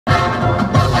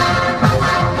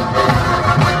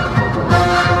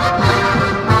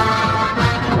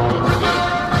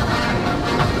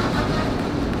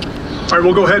right,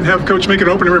 we'll go ahead and have Coach make an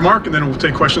opening remark, and then we'll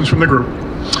take questions from the group.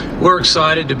 We're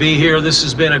excited to be here. This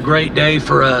has been a great day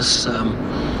for us.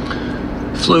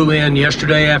 Flew in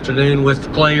yesterday afternoon with the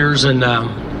players, and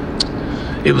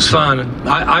it was fun.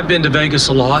 I've been to Vegas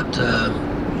a lot.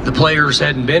 The players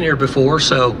hadn't been here before,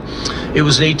 so it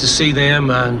was neat to see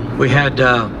them. We had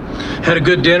a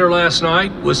good dinner last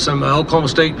night with some Oklahoma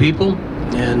State people,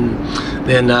 and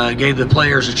then gave the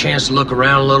players a chance to look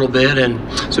around a little bit. And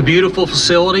it's a beautiful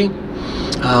facility.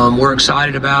 We're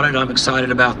excited about it. I'm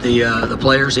excited about the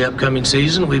players, the upcoming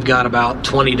season. We've got about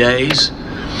 20 days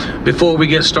before we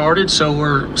get started, so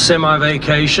we're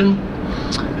semi-vacation.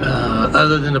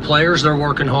 Other than the players, they're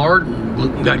working hard.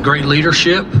 We've got great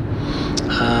leadership.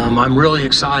 I'm really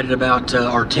excited about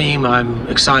our team. I'm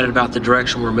excited about the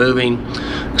direction we're moving.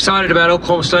 Excited about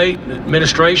Oklahoma State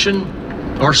administration,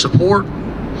 our support,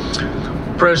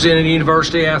 president of the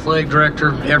university, athletic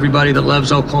director, everybody that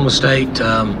loves Oklahoma State.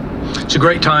 It's a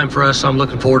great time for us. I'm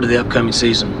looking forward to the upcoming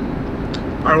season.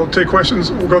 All right, we'll take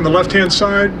questions. We'll go on the left-hand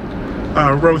side,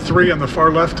 row 3 on the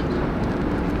far left.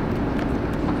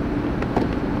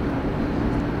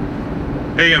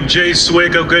 Hey, I'm Jay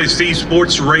Swick, OKC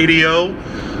Sports Radio.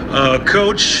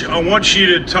 Coach, I want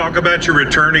you to talk about your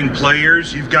returning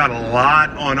players. You've got a lot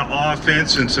on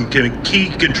offense and some key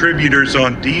contributors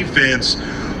on defense.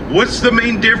 What's the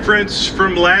main difference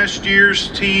from last year's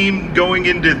team going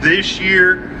into this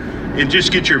year? And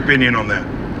just get your opinion on that.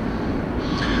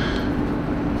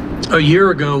 A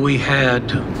year ago, we had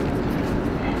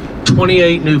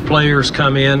 28 new players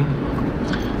come in.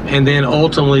 And then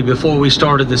ultimately, before we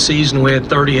started the season, we had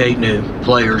 38 new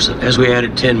players as we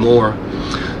added 10 more.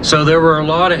 So there were a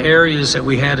lot of areas that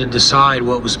we had to decide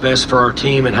what was best for our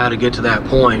team and how to get to that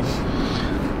point.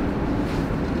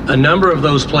 A number of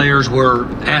those players were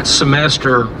at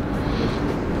semester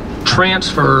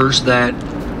transfers that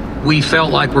we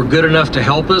felt like were good enough to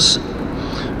help us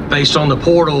based on the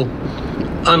portal,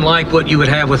 unlike what you would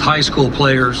have with high school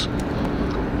players.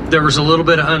 There was a little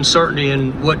bit of uncertainty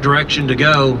in what direction to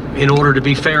go in order to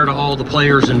be fair to all the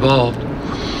players involved.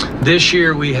 This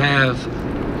year we have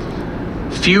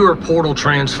fewer portal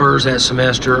transfers that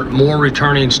semester, more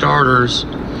returning starters.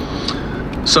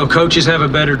 So coaches have a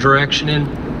better direction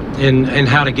in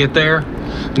how to get there.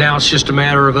 Now it's just a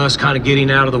matter of us kind of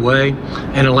getting out of the way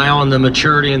and allowing the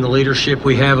maturity and the leadership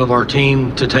we have of our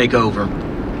team to take over.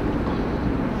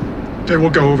 Okay, we'll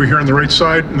go over here on the right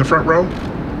side in the front row.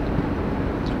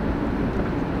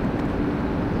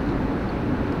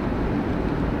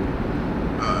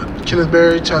 Kenneth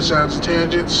Berry, touchdowns and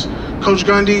tangents. Coach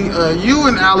Gundy, you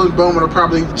and Alan Bowman are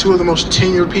probably two of the most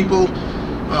tenured people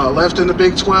left in the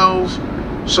Big 12.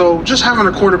 So just having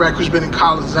a quarterback who's been in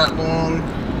college that long,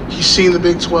 he's seen the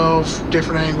Big 12,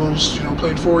 different angles, you know,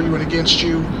 played for you and against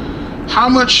you. How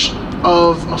much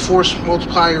of a force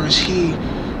multiplier is he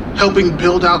helping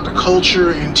build out the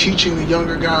culture and teaching the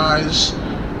younger guys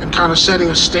and kind of setting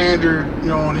a standard, you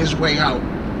know, on his way out?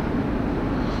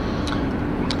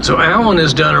 So Alan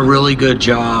has done a really good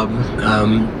job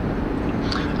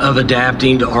of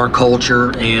adapting to our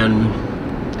culture and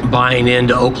buying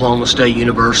into Oklahoma State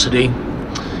University.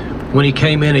 When he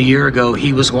came in a year ago,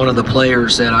 he was one of the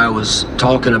players that I was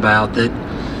talking about that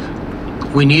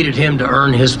we needed him to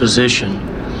earn his position.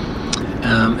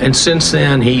 And since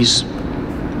then, he's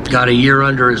got a year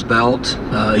under his belt.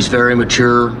 He's very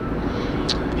mature.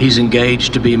 He's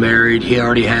engaged to be married. He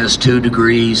already has 2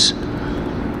 degrees.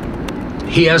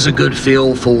 He has a good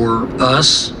feel for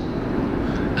us.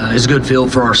 Has a good feel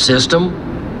for our system.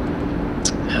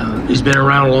 He's been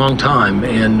around a long time,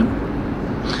 and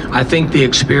I think the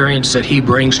experience that he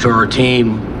brings to our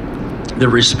team, the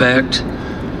respect,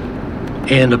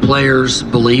 and the players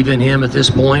believe in him at this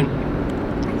point,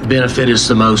 benefit us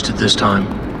the most at this time.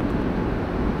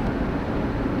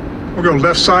 We'll go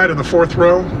left side in the 4th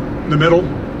row, in the middle.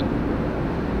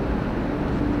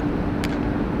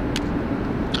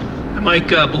 Mike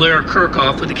Blair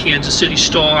Kirchhoff with the Kansas City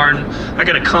Star, and I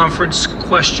got a conference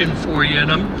question for you.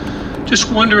 And I'm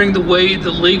just wondering, the way the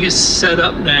league is set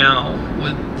up now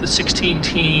with the 16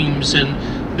 teams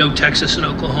and no Texas and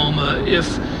Oklahoma,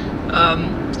 if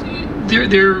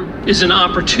there is an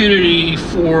opportunity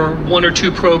for 1 or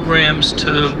 2 programs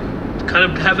to kind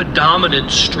of have a dominant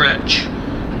stretch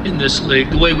in this league,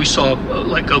 the way we saw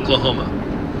like Oklahoma.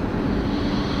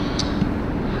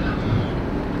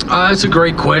 That's a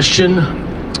great question.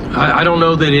 I don't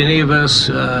know that any of us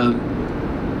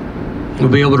will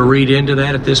be able to read into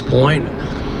that at this point.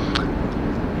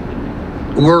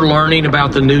 We're learning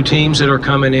about the new teams that are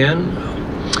coming in.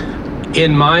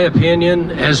 In my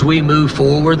opinion, as we move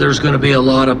forward, there's going to be a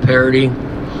lot of parity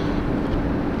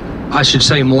I should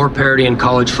say, more parity in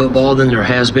college football than there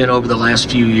has been over the last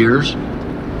few years.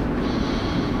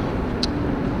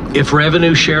 If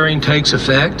revenue sharing takes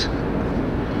effect,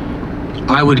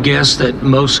 I would guess that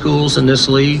most schools in this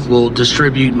league will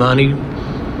distribute money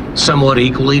somewhat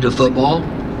equally to football.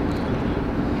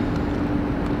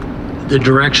 The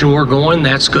direction we're going,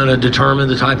 that's going to determine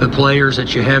the type of players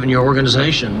that you have in your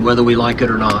organization, whether we like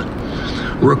it or not.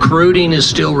 Recruiting is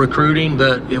still recruiting,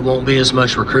 but it won't be as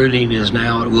much recruiting as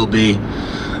now. It will be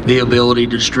the ability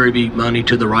to distribute money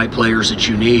to the right players that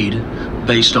you need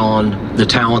based on the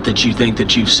talent that you think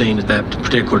that you've seen at that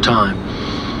particular time.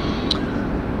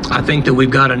 I think that we've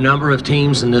got a number of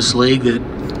teams in this league that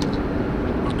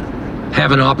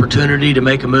have an opportunity to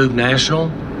make a move national.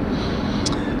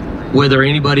 Whether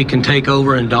anybody can take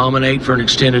over and dominate for an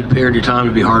extended period of time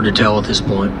would be hard to tell at this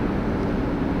point.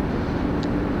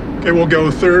 Okay, we'll go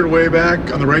third way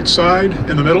back on the right side,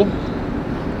 in the middle.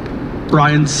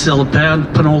 Ryan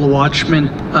Silpan, Panola Watchman.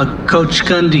 Coach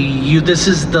Gundy, this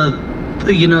is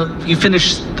you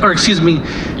finished, or excuse me,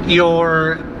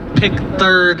 your pick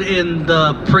third in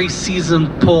the preseason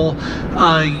poll.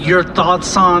 Your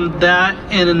thoughts on that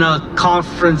and in a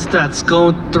conference that's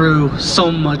going through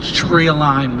so much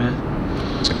realignment?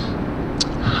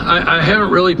 I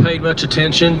haven't really paid much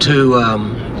attention to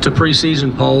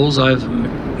preseason polls.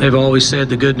 They've always said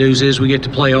the good news is we get to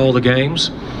play all the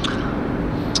games.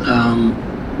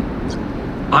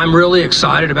 I'm really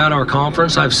excited about our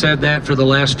conference. I've said that for the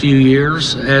last few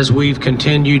years as we've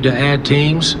continued to add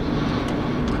teams.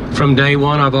 From day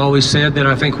one, I've always said that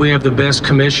I think we have the best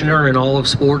commissioner in all of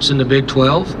sports in the Big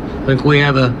 12. I think we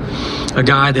have a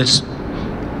guy that's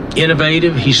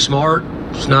innovative, he's smart,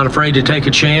 he's not afraid to take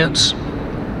a chance.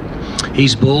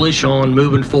 He's bullish on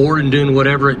moving forward and doing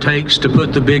whatever it takes to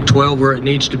put the Big 12 where it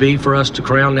needs to be for us to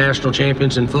crown national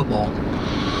champions in football.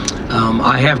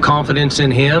 I have confidence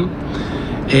in him,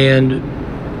 and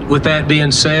with that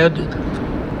being said,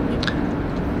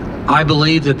 I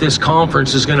believe that this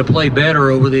conference is going to play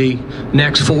better over the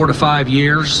next 4 to 5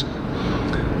 years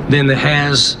than it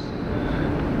has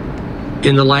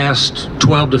in the last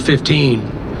 12 to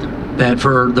 15. That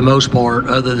for the most part,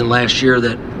 other than last year,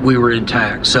 that we were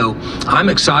intact. So I'm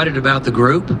excited about the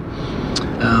group.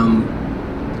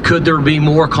 Could there be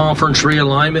more conference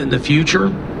realignment in the future?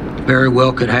 Very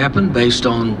well could happen based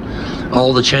on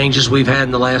all the changes we've had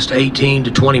in the last 18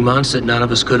 to 20 months that none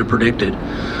of us could have predicted.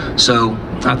 So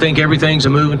I think everything's a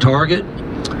moving target,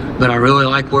 but I really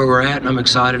like where we're at, and I'm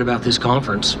excited about this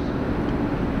conference.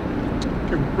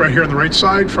 Okay, right here on the right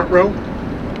side, front row.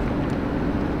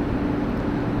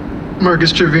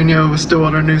 Marcus Trevino with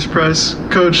Stillwater News Press.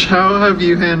 Coach, how have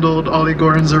you handled Ollie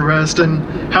Gordon's arrest, and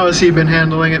how has he been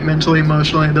handling it mentally,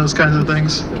 emotionally, those kinds of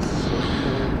things?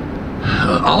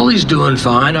 Ollie's doing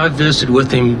fine. I've visited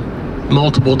with him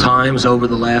multiple times over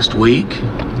the last week.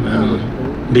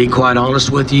 Be quite honest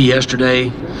with you,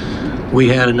 yesterday we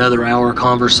had another hour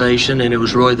conversation, and it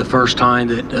was really the first time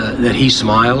that he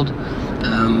smiled.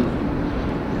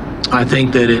 I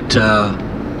think that it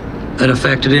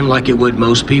affected him like it would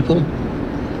most people.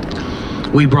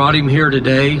 We brought him here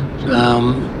today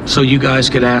so you guys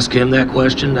could ask him that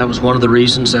question. That was one of the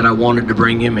reasons that I wanted to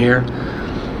bring him here.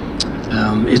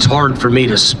 It's hard for me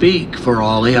to speak for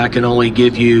Ollie. I can only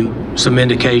give you some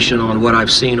indication on what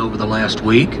I've seen over the last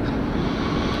week.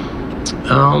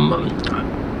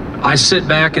 I sit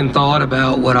back and thought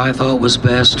about what I thought was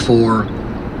best for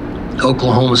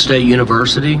Oklahoma State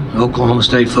University, Oklahoma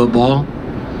State football,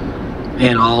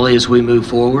 and Ollie as we move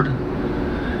forward.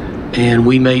 And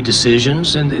we made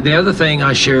decisions. And the other thing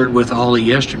I shared with Ollie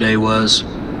yesterday was,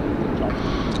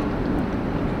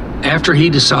 after he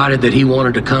decided that he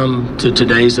wanted to come to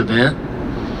today's event,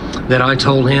 that I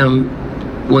told him,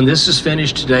 when this is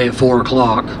finished today at 4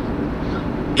 o'clock,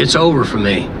 it's over for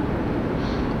me.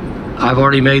 I've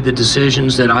already made the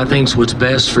decisions that I think's what's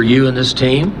best for you and this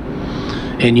team,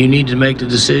 and you need to make the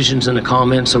decisions and the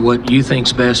comments of what you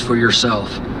think's best for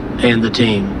yourself and the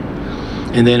team.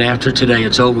 And then after today,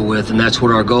 it's over with, and that's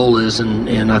what our goal is,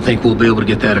 and I think we'll be able to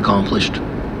get that accomplished.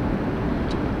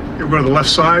 We'll go to the left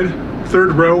side,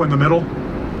 third row in the middle.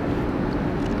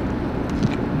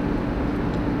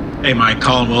 Hey, Mike,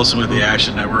 Colin Wilson with the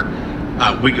Action Network.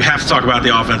 We have to talk about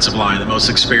the offensive line, the most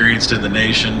experienced in the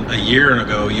nation. A year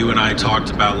ago, you and I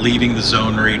talked about leaving the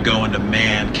zone read, going to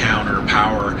man, counter,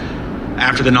 power.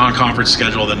 After the non-conference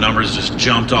schedule, the numbers just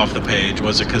jumped off the page.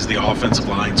 Was it because the offensive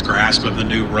line's grasp of the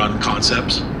new run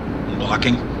concepts and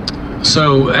blocking?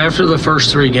 So after the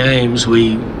first 3 games,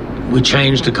 we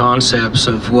changed the concepts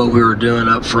of what we were doing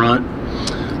up front.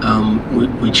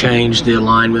 We changed the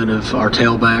alignment of our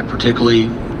tailback, particularly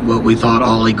what we thought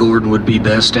Ollie Gordon would be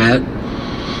best at.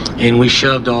 and we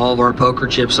shoved all of our poker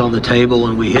chips on the table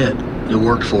and we hit. It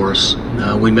worked for us.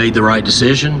 We made the right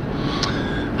decision.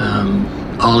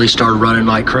 Ollie started running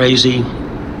like crazy.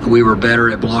 We were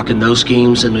better at blocking those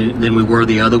schemes than we were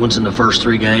the other ones in the first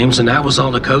 3 games, and that was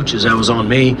on the coaches. That was on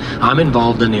me. I'm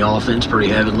involved in the offense pretty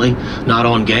heavily, not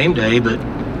on game day, but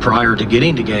prior to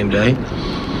getting to game day.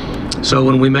 So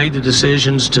when we made the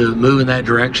decisions to move in that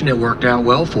direction, it worked out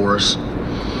well for us.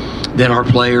 Then our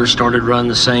players started running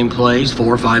the same plays, 4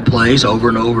 or 5 plays over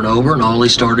and over and over, and Ollie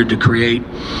started to create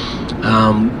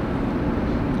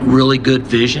really good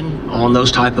vision on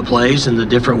those type of plays and the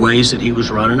different ways that he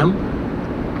was running them.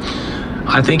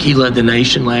 I think he led the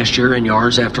nation last year in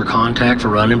yards after contact for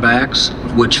running backs,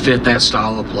 which fit that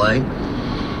style of play.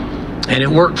 And it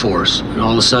worked for us. And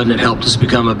all of a sudden it helped us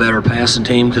become a better passing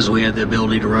team because we had the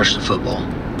ability to rush the football.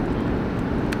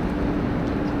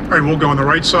 All right, we'll go on the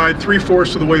right side,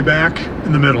 3/4 of the way back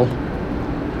in the middle.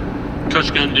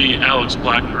 Coach Gundy, Alex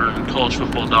Blackburn, College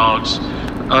Football Dogs.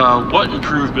 What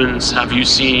improvements have you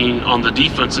seen on the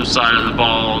defensive side of the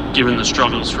ball given the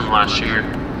struggles from last year?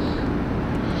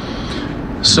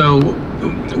 So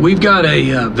we've got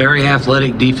a very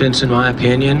athletic defense, in my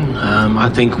opinion. I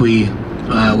think we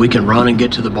can run and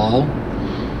get to the ball.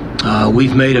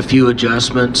 We've made a few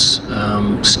adjustments,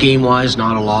 scheme-wise,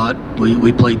 not a lot.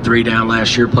 We played 3 down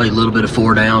last year, played a little bit of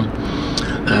 4 down.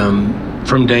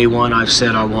 From day one, I've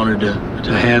said I wanted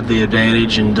to have the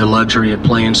advantage and the luxury of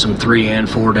playing some 3 and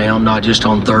 4 down, not just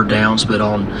on 3rd downs, but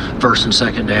on 1st and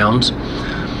 2nd downs.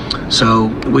 So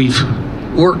we've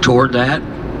worked toward that.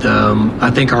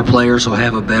 I think our players will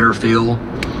have a better feel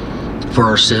for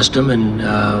our system and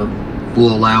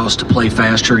will allow us to play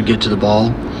faster and get to the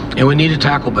ball. And we need to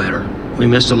tackle better. We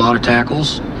missed a lot of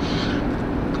tackles,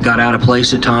 got out of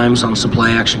place at times on some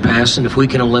play action passing. If we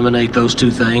can eliminate those 2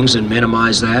 things and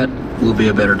minimize that, we'll be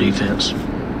a better defense.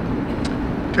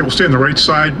 Okay, we'll stay on the right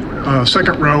side,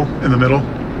 2nd row in the middle.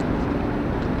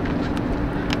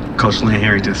 Coach Lynn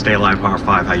Harrington, Stay Alive Power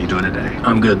 5. How you doing today?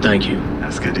 I'm good, thank you.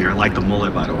 That's good to hear. I like the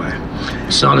mullet, by the way.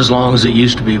 It's not as long as it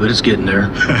used to be, but it's getting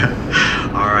there.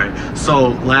 All right. So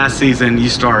last season, you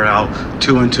started out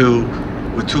 2-2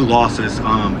 with 2 losses,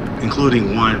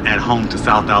 including one at home to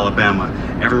South Alabama.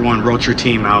 Everyone wrote your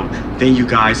team out. Then you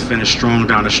guys finished strong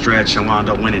down the stretch and wound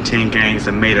up winning 10 games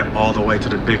and made it all the way to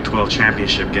the Big 12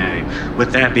 championship game.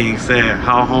 With that being said,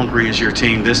 how hungry is your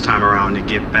team this time around to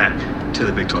get back to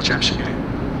the Big 12 championship game?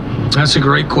 That's a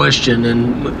great question,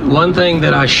 and one thing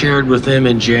that I shared with them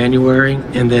in January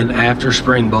and then after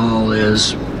spring ball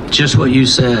is just what you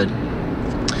said.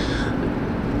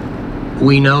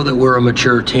 We know that we're a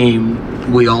mature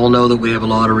team. We all know that we have a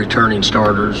lot of returning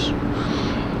starters.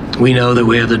 We know that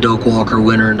we have the Doak Walker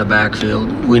winner in the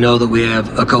backfield. We know that we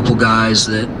have a couple guys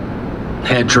that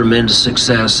had tremendous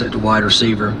success at the wide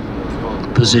receiver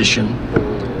position.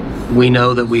 We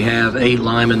know that we have 8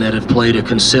 linemen that have played a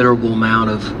considerable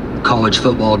amount of college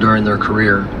football during their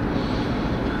career.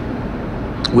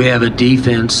 We have a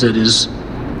defense that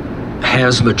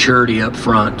has maturity up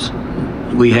front.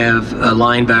 We have a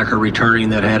linebacker returning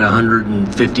that had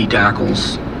 150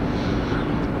 tackles.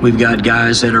 We've got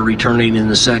guys that are returning in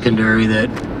the secondary that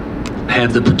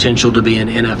have the potential to be in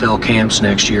NFL camps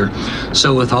next year.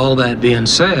 So with all that being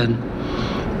said,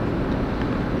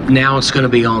 now it's going to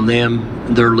be on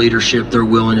them, their leadership, their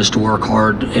willingness to work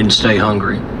hard and stay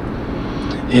hungry.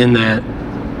 In that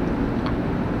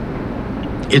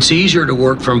it's easier to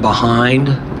work from behind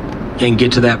and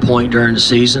get to that point during the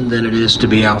season than it is to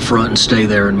be out front and stay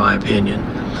there, in my opinion.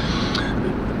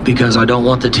 Because I don't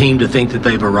want the team to think that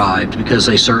they've arrived, because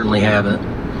they certainly haven't.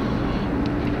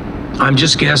 I'm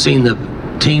just guessing the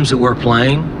teams that we're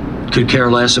playing could care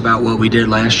less about what we did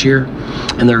last year,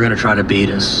 and they're going to try to beat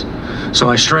us. So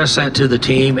I stress that to the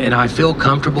team, and I feel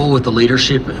comfortable with the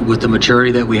leadership, with the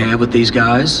maturity that we have with these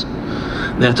guys,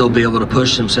 that they'll be able to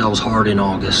push themselves hard in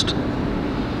August.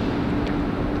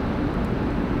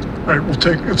 All right,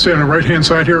 let's stay on the right-hand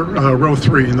side here, row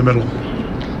 3 in the middle.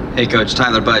 Hey Coach,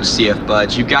 Tyler Budge, CF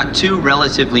Budge. You've got 2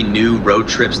 relatively new road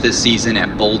trips this season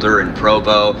at Boulder and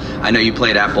Provo. I know you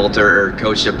played at Boulder or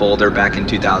coached at Boulder back in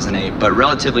 2008, but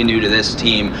relatively new to this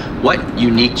team. What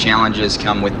unique challenges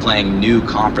come with playing new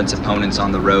conference opponents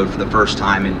on the road for the first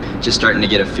time and just starting to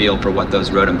get a feel for what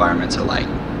those road environments are like?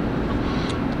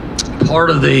 Part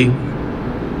of the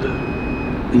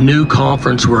new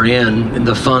conference we're in, and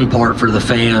the fun part for the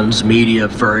fans, media,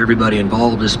 for everybody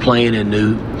involved, is playing in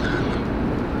new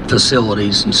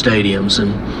facilities and stadiums.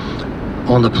 And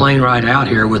on the plane ride out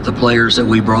here with the players that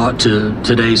we brought to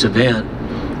today's event,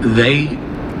 they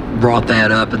brought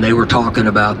that up and they were talking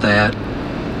about that,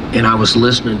 and I was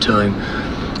listening to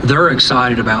him. they're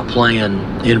excited about playing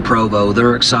in Provo.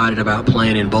 They're excited about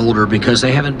playing in Boulder because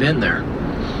they haven't been there.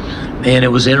 And it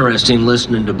was interesting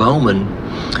listening to Bowman,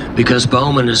 because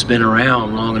Bowman has been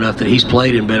around long enough that he's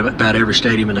played in about every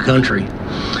stadium in the country.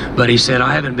 But he said,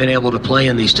 I haven't been able to play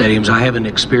in these stadiums. I haven't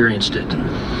experienced it.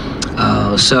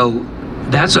 So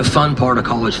that's a fun part of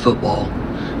college football,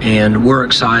 and we're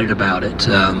excited about it.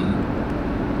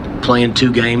 Playing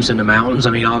 2 games in the mountains.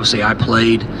 I mean, obviously I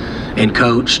played and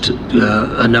coached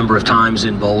a number of times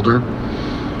in Boulder.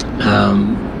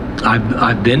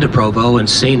 I've been to Provo and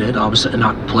seen it, obviously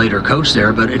not played or coached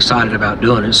there, but excited about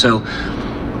doing it. So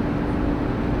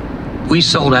we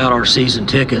sold out our season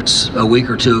tickets a week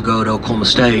or 2 ago at Oklahoma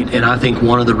State, and I think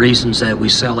one of the reasons that we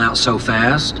sell out so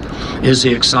fast is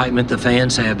the excitement the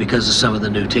fans have because of some of the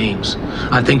new teams.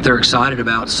 I think they're excited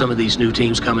about some of these new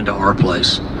teams coming to our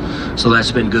place. So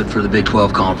that's been good for the Big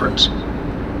 12 Conference.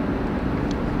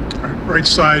 Right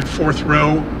side, 4th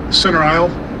row, center aisle.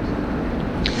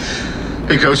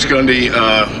 Hey, Coach Gundy,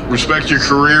 respect your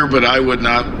career, but I would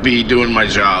not be doing my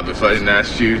job if I didn't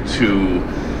ask you to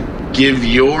give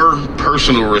your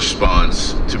personal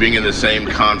response to being in the same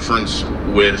conference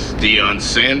with Deion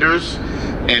Sanders,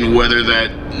 and whether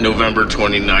that November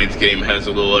 29th game has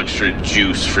a little extra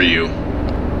juice for you.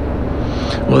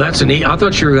 Well, that's I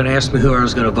thought you were going to ask me who I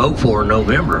was going to vote for in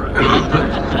November.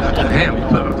 Damn,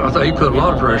 I thought you put a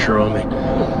lot of pressure on me.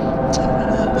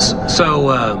 So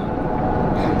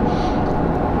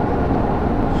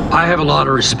I have a lot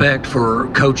of respect for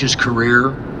Coach's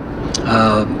career.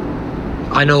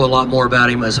 I know a lot more about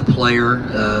him as a player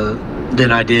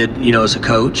than I did, as a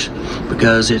coach,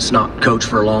 because it's not coached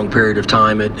for a long period of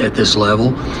time at this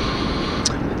level.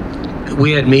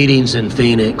 We had meetings in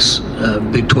Phoenix,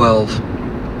 Big 12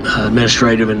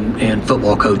 administrative and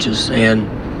football coaches, and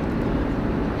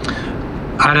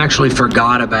I'd actually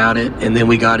forgot about it, and then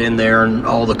we got in there and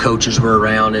all the coaches were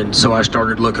around, and so I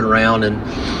started looking around, and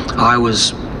I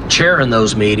was chairing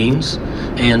those meetings,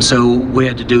 and so we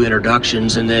had to do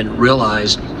introductions, and then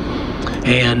realized,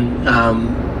 and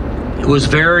it was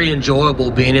very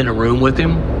enjoyable being in a room with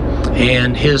him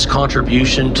and his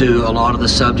contribution to a lot of the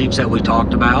subjects that we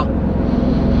talked about.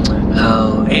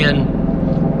 And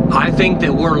I think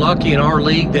that we're lucky in our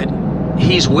league that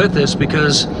he's with us,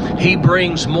 because he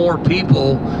brings more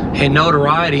people and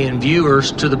notoriety and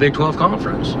viewers to the Big 12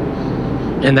 Conference.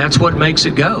 And that's what makes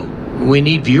it go. We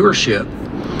need viewership.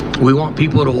 We want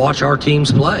people to watch our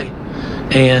teams play.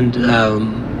 And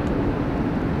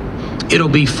it'll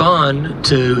be fun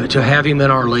to have him in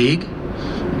our league.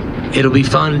 It'll be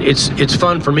fun. It's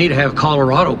fun for me to have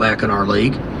Colorado back in our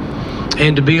league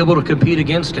and to be able to compete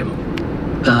against him.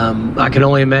 I can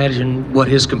only imagine what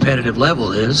his competitive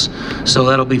level is, so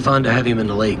that'll be fun to have him in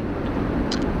the league.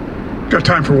 Got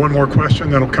time for one more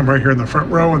question. That'll come right here in the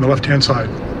front row on the left-hand side.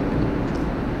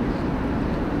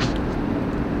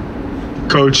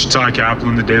 Coach Ty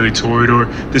Kaplan, the Daily Toreador.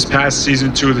 This past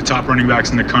season, 2 of the top running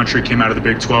backs in the country came out of the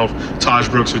Big 12. Taj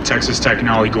Brooks with Texas Tech and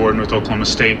Ollie Gordon with Oklahoma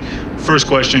State. First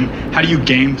question, how do you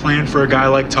game plan for a guy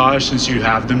like Taj since you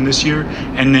have them this year?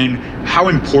 And then how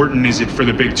important is it for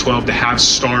the Big 12 to have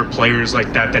star players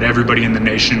like that everybody in the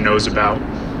nation knows about?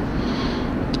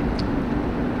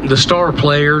 The star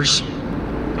players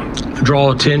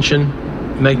draw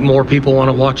attention, make more people want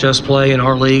to watch us play in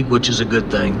our league, which is a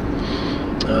good thing.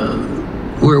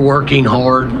 We're working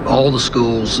hard, all the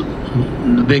schools,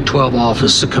 the Big 12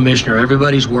 office, the commissioner,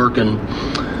 everybody's working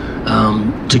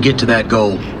to get to that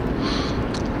goal.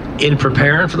 In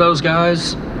preparing for those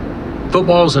guys,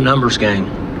 football is a numbers game.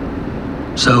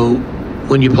 So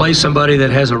when you play somebody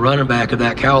that has a running back of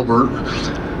that caliber,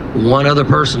 one other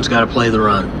person's got to play the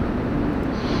run.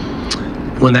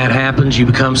 When that happens, you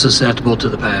become susceptible to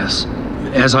the pass.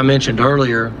 As I mentioned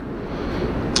earlier,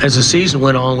 as the season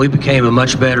went on, we became a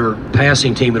much better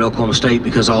passing team at Oklahoma State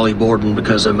because Ollie Gordon,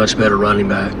 because of a much better running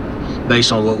back,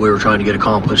 based on what we were trying to get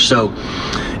accomplished. So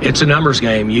it's a numbers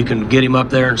game. You can get him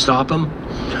up there and stop him,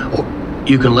 or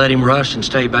you can let him rush and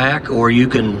stay back, or you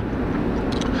can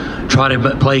try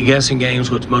to play guessing games,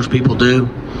 which most people do.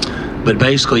 But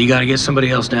basically, you got to get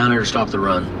somebody else down there to stop the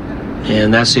run.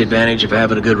 And that's the advantage of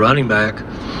having a good running back.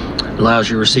 It allows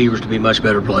your receivers to be much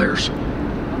better players.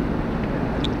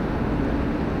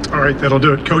 All right, that'll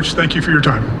do it. Coach, thank you for your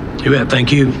time. You bet.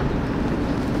 Thank you.